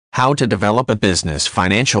How to develop a business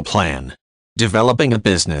financial plan. Developing a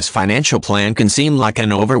business financial plan can seem like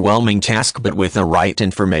an overwhelming task, but with the right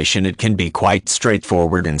information it can be quite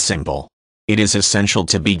straightforward and simple. It is essential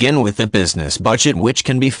to begin with a business budget, which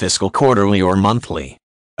can be fiscal quarterly or monthly.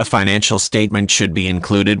 A financial statement should be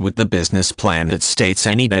included with the business plan that states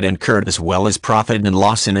any debt incurred as well as profit and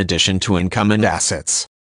loss in addition to income and assets.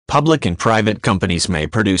 Public and private companies may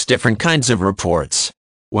produce different kinds of reports.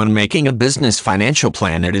 When making a business financial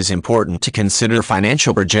plan, it is important to consider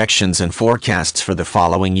financial projections and forecasts for the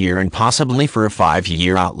following year and possibly for a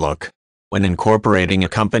 5-year outlook. When incorporating a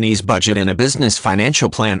company's budget in a business financial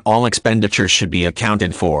plan, all expenditures should be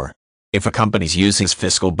accounted for. If a company uses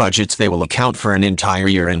fiscal budgets, they will account for an entire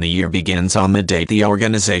year, and the year begins on the date the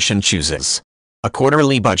organization chooses. A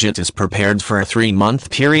quarterly budget is prepared for a 3-month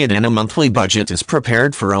period, and a monthly budget is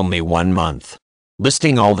prepared for only 1 month.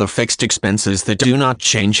 Listing all the fixed expenses that do not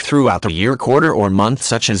change throughout the year, quarter, or month,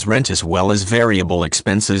 such as rent, as well as variable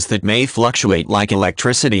expenses that may fluctuate like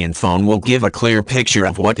electricity and phone, will give a clear picture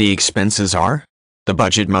of what the expenses are. The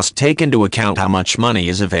budget must take into account how much money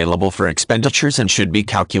is available for expenditures and should be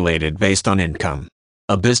calculated based on income.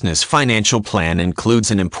 A business financial plan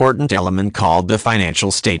includes an important element called the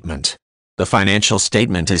financial statement. The financial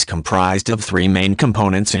statement is comprised of 3 main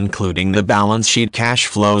components, including the balance sheet, cash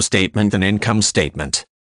flow statement, and income statement.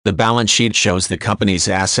 The balance sheet shows the company's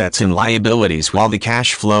assets and liabilities, while the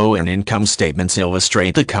cash flow and income statements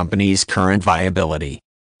illustrate the company's current viability.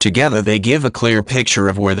 Together they give a clear picture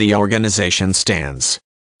of where the organization stands.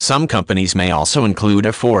 Some companies may also include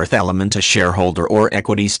a 4th element, a shareholder or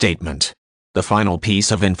equity statement. The final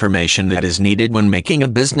piece of information that is needed when making a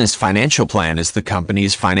business financial plan is the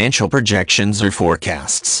company's financial projections or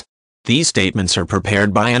forecasts. These statements are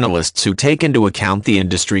prepared by analysts who take into account the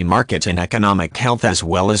industry, market, and economic health, as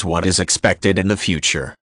well as what is expected in the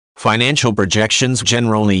future. Financial projections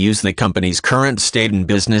generally use the company's current state and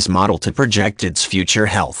business model to project its future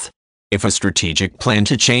health. If a strategic plan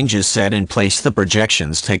to change is set in place, the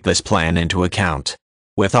projections take this plan into account.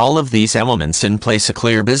 With all of these elements in place, a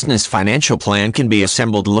clear business financial plan can be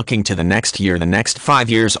assembled looking to the next year, the next 5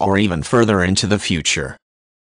 years, or even further into the future.